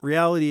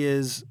 Reality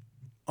is,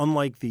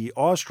 unlike the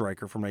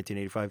Awe-Striker from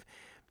 1985,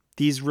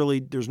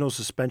 there's no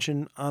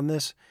suspension on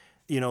this.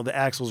 The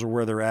axles are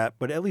where they're at,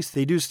 but at least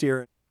they do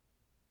steer.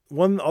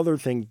 One other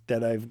thing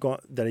that I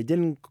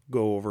didn't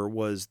go over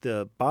was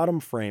the bottom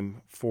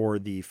frame for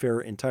the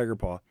Ferret and Tiger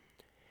Paw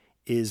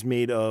is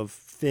made of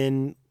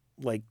thin,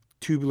 like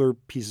tubular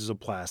pieces of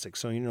plastic.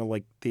 So,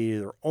 like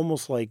they're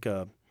almost like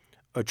a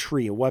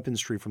tree, a weapons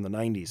tree from the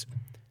 90s.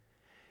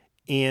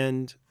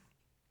 And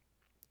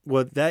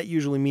what that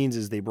usually means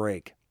is they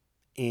break.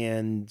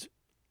 And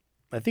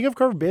I think I've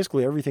covered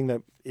basically everything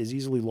that is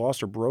easily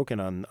lost or broken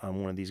on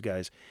one of these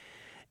guys.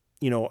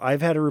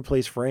 I've had to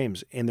replace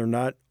frames, and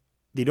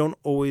they don't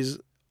always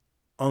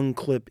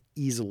unclip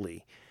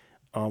easily.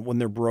 When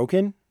they're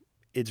broken,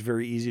 it's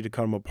very easy to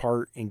cut them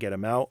apart and get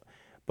them out.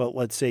 But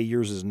let's say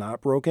yours is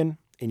not broken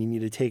and you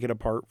need to take it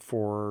apart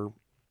for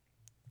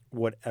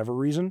whatever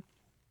reason.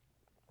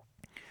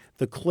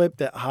 The clip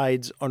that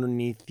hides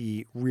underneath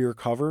the rear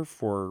cover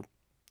for,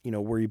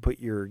 where you put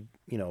your,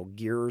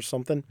 gear or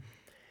something,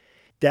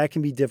 that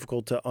can be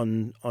difficult to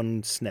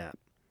unsnap.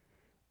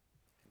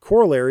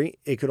 Corollary,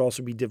 it could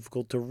also be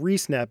difficult to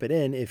re-snap it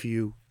in if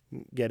you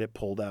get it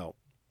pulled out.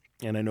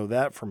 And I know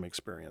that from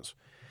experience.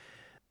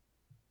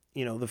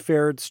 The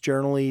ferrets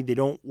generally, they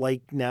don't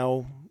like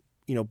now,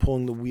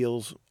 pulling the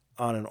wheels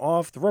on and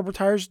off. The rubber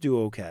tires do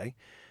okay,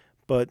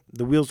 but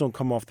the wheels don't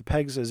come off the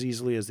pegs as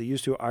easily as they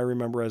used to. I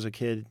remember as a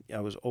kid, I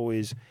was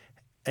always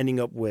ending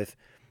up with,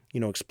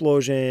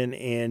 explosion,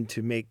 and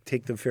to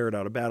take the ferret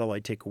out of battle,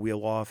 I'd take a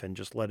wheel off and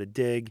just let it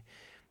dig.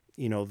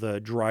 The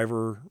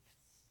driver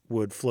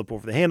would flip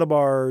over the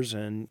handlebars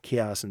and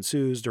chaos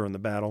ensues during the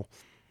battle.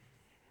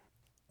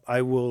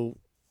 I will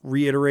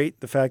reiterate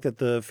the fact that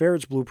the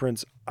ferret's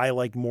blueprints I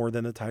like more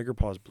than the tiger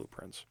paw's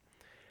blueprints.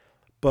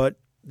 But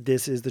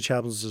this is the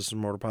Chaplain's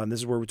Assistant Motor Pod, and this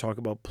is where we talk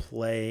about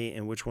play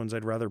and which ones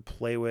I'd rather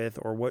play with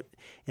or what.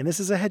 And this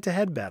is a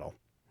head-to-head battle.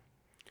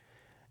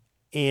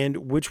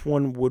 And which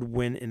one would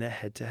win in a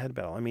head-to-head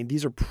battle? I mean,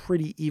 these are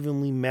pretty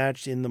evenly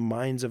matched in the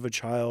minds of a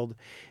child,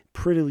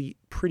 pretty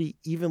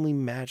evenly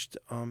matched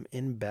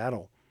in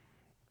battle.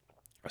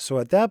 So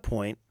at that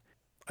point,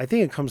 I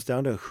think it comes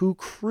down to who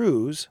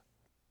crews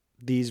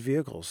these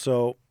vehicles.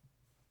 So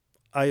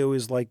I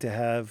always like to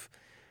have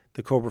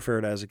the Cobra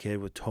Ferret as a kid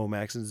with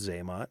Tomax and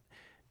Zaymot.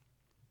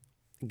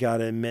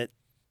 Gotta admit,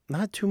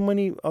 not too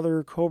many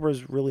other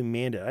Cobras really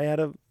manned it. I had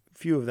a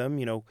few of them,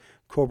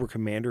 Cobra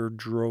Commander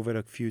drove it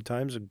a few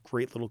times, a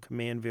great little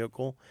command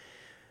vehicle.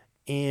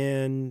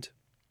 And,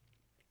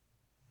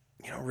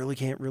 really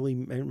can't really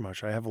make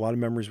much. I have a lot of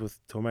memories with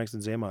Tomax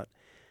and Zaymot.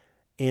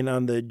 And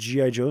on the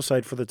G.I. Joe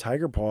side for the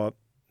Tiger Paw,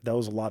 that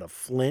was a lot of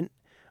Flint.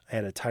 I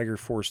had a Tiger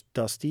Force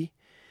Dusty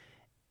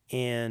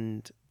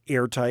and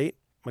Airtight.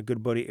 My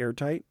good buddy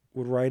Airtight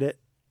would ride it.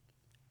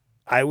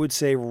 I would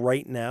say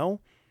right now,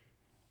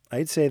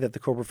 I'd say that the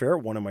Cobra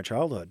Ferret won in my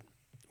childhood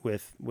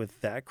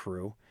with that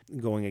crew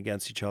going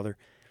against each other.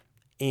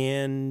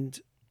 And,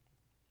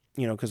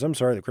 because I'm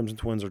sorry, the Crimson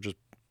Twins are just,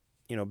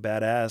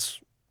 badass,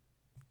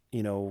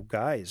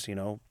 guys,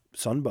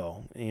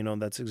 Sunbow,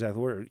 that's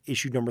exactly what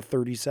issue number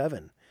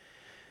 37.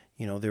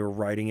 They were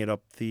riding it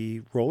up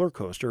the roller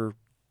coaster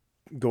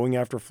going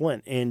after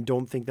Flint, and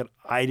don't think that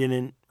I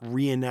didn't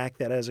reenact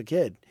that as a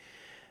kid.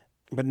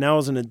 But now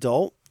as an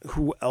adult,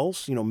 who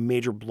else?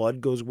 Major Blood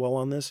goes well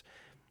on this.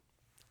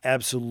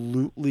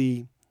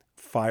 Absolutely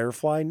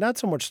Firefly. Not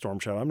so much Storm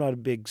Shadow. I'm not a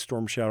big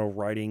Storm Shadow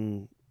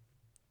riding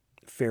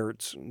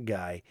ferrets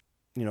guy.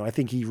 I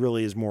think he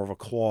really is more of a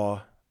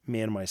claw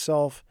man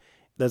myself.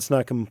 That's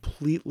not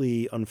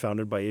completely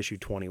unfounded by issue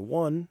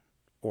 21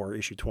 or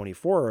issue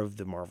 24 of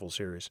the Marvel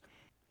series.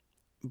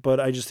 But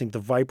I just think the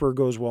Viper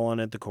goes well on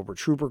it. The Cobra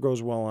Trooper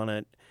goes well on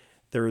it.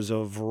 There is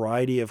a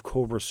variety of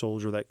Cobra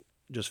Soldier that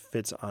just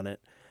fits on it.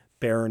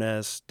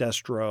 Baroness,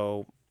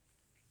 Destro,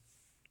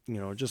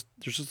 there's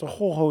just a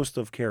whole host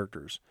of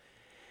characters.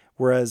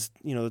 Whereas,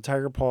 the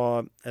Tiger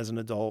Paw as an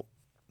adult,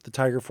 the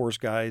Tiger Force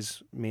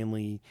guys,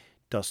 mainly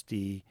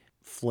Dusty,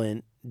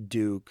 Flint,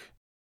 Duke.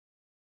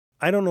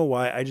 I don't know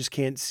why. I just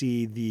can't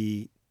see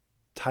the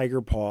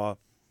Tiger Paw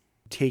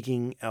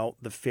taking out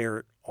the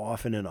ferret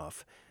often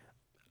enough.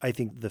 I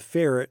think the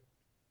ferret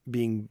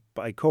being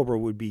by Cobra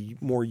would be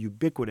more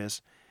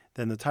ubiquitous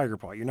than the Tiger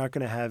Paw. You're not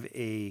going to have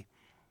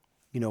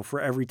for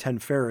every 10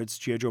 ferrets,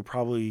 G.I. Joe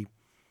probably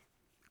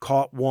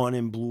caught one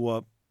and blew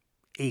up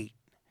 8.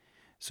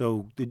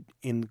 So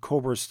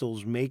Cobra still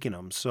is making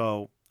them.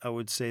 So I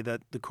would say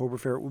that the Cobra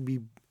Ferret would be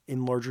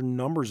in larger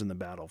numbers in the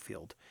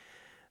battlefield.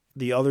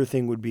 The other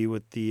thing would be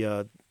with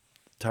the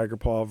Tiger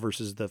Paw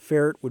versus the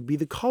ferret would be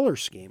the color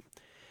scheme.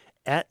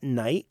 At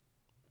night,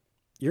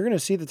 you're going to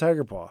see the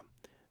Tiger Paw.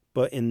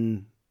 But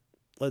in,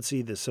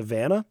 the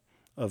savanna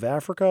of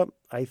Africa,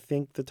 I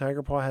think the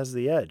Tiger Paw has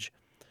the edge.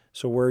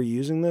 So where you're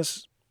using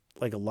this,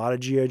 like a lot of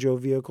G.I. Joe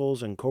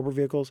vehicles and Cobra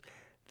vehicles,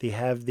 they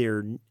have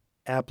their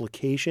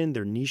application,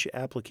 their niche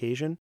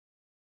application,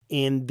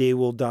 and they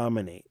will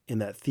dominate in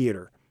that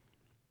theater.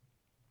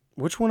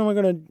 Which one am I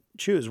going to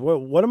choose?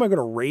 What am I going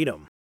to rate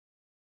them?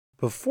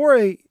 Before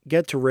I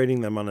get to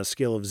rating them on a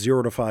scale of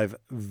 0 to 5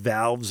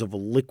 valves of a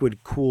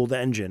liquid-cooled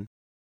engine,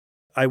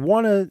 I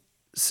want to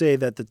say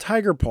that the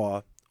Tiger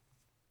Paw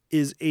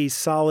is a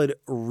solid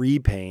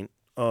repaint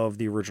of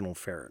the original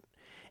Ferret.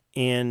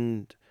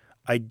 And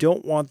I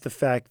don't want the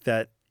fact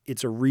that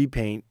it's a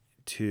repaint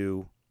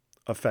to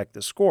affect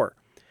the score.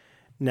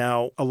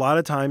 Now, a lot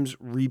of times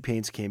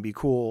repaints can be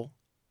cool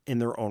in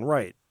their own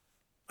right.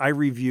 I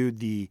reviewed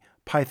the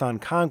Python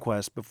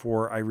Conquest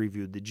before I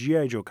reviewed the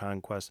G.I. Joe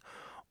Conquest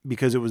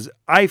because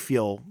I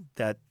feel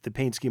that the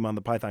paint scheme on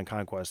the Python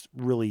Conquest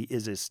really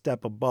is a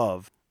step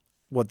above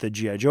what the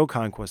G.I. Joe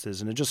Conquest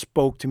is, and it just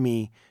spoke to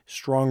me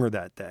stronger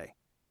that day.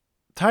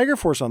 Tiger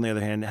Force, on the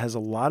other hand, has a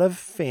lot of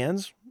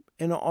fans,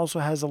 and it also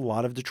has a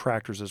lot of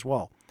detractors as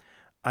well.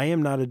 I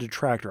am not a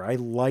detractor. I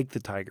like the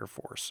Tiger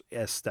Force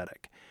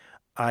aesthetic.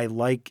 I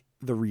like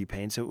the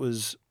repaints. It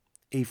was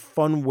a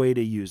fun way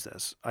to use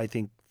this. I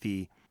think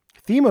the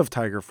theme of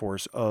Tiger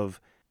Force of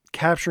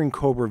capturing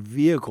Cobra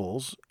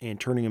vehicles and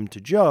turning them to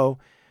Joe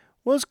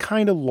was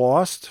kind of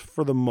lost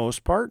for the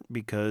most part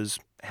because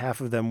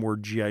half of them were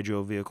G.I.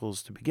 Joe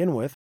vehicles to begin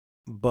with.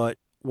 But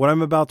what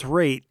I'm about to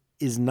rate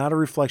is not a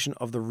reflection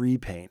of the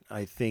repaint.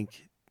 I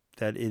think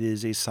that it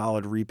is a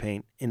solid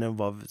repaint in and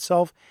of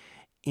itself.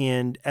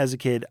 And as a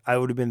kid, I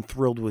would have been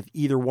thrilled with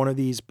either one of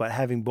these, but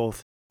having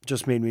both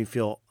just made me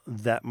feel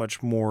that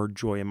much more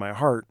joy in my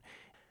heart.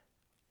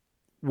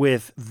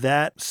 With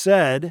that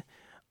said,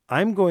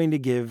 I'm going to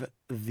give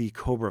the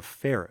Cobra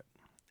Ferret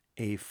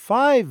a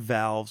 5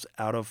 valves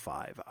out of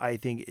 5. I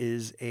think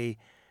is a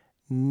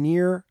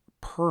near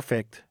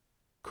perfect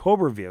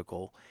Cobra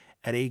vehicle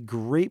at a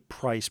great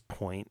price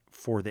point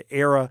for the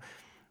era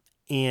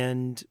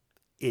and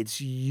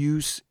its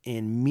use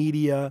in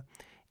media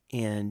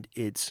and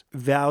its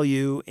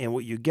value and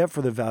what you get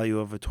for the value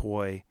of a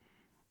toy,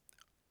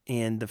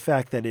 and the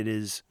fact that it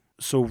is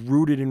so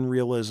rooted in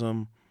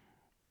realism.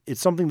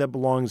 It's something that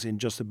belongs in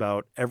just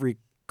about every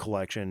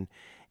collection,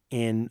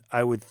 and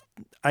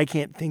I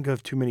can't think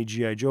of too many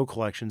G.I. Joe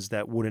collections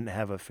that wouldn't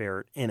have a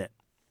ferret in it.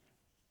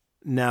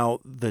 Now,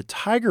 the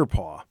Tiger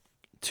Paw,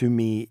 to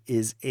me,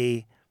 is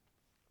a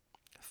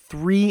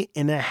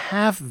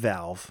 3.5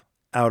 valve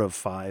out of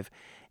 5,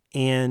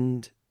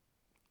 and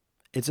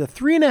it's a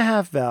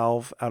 3.5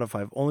 valve out of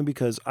 5 only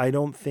because I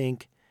don't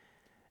think,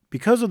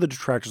 because of the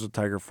detractors of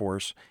Tiger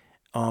Force,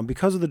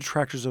 because of the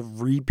detractors of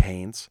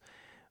repaints,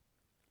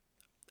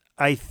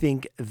 I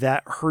think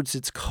that hurts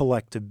its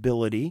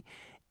collectability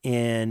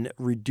and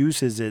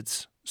reduces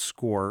its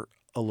score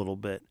a little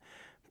bit.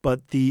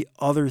 But the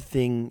other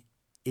thing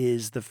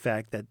is the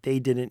fact that they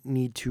didn't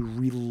need to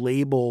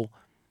relabel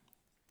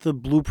the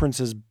blueprints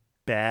as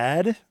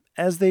bad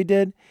as they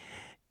did.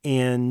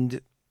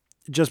 And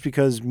just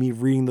because me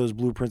reading those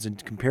blueprints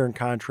and comparing and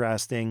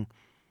contrasting,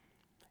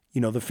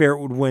 the ferret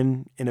would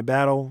win in a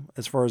battle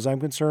as far as I'm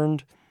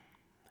concerned.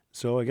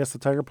 So I guess the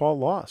Tiger Paw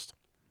lost.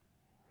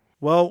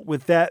 Well,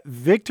 with that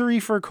victory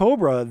for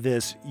Cobra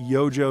this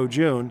Yojo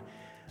June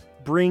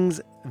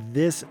brings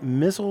this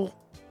missile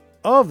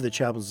of the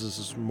Chaplain's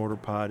Assistant Motor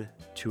Pod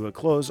to a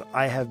close.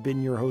 I have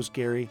been your host,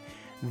 Gary.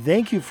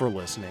 Thank you for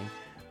listening.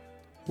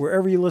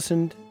 Wherever you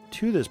listened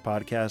to this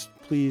podcast,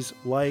 please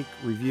like,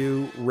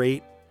 review,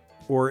 rate,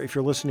 or if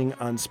you're listening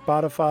on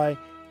Spotify,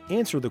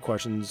 answer the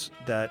questions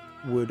that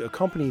would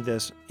accompany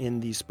this in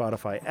the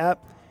Spotify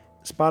app.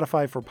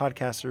 Spotify for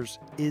Podcasters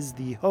is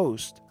the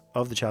host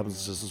of the Chaplain's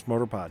Assistants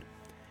Motor Pod.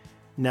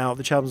 Now,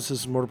 the Chaplain's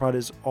Assistants Motor Pod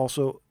is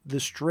also the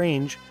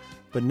strange,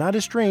 but not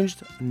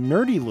estranged,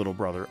 nerdy little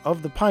brother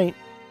of The Pint,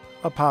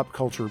 a pop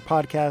culture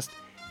podcast,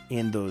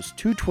 and those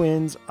two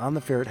twins on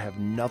the ferret have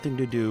nothing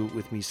to do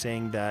with me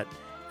saying that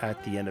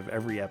at the end of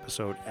every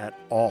episode at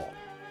all.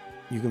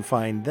 You can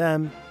find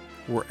them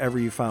wherever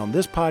you found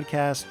this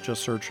podcast.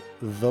 Just search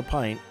The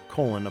Pint,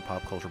 a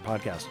pop culture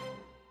podcast.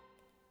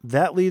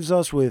 That leaves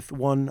us with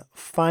one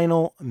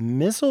final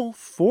missile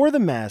for the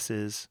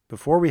masses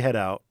before we head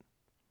out.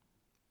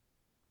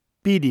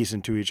 Be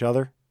decent to each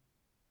other.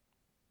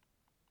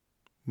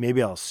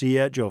 Maybe I'll see you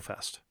at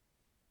Joefest.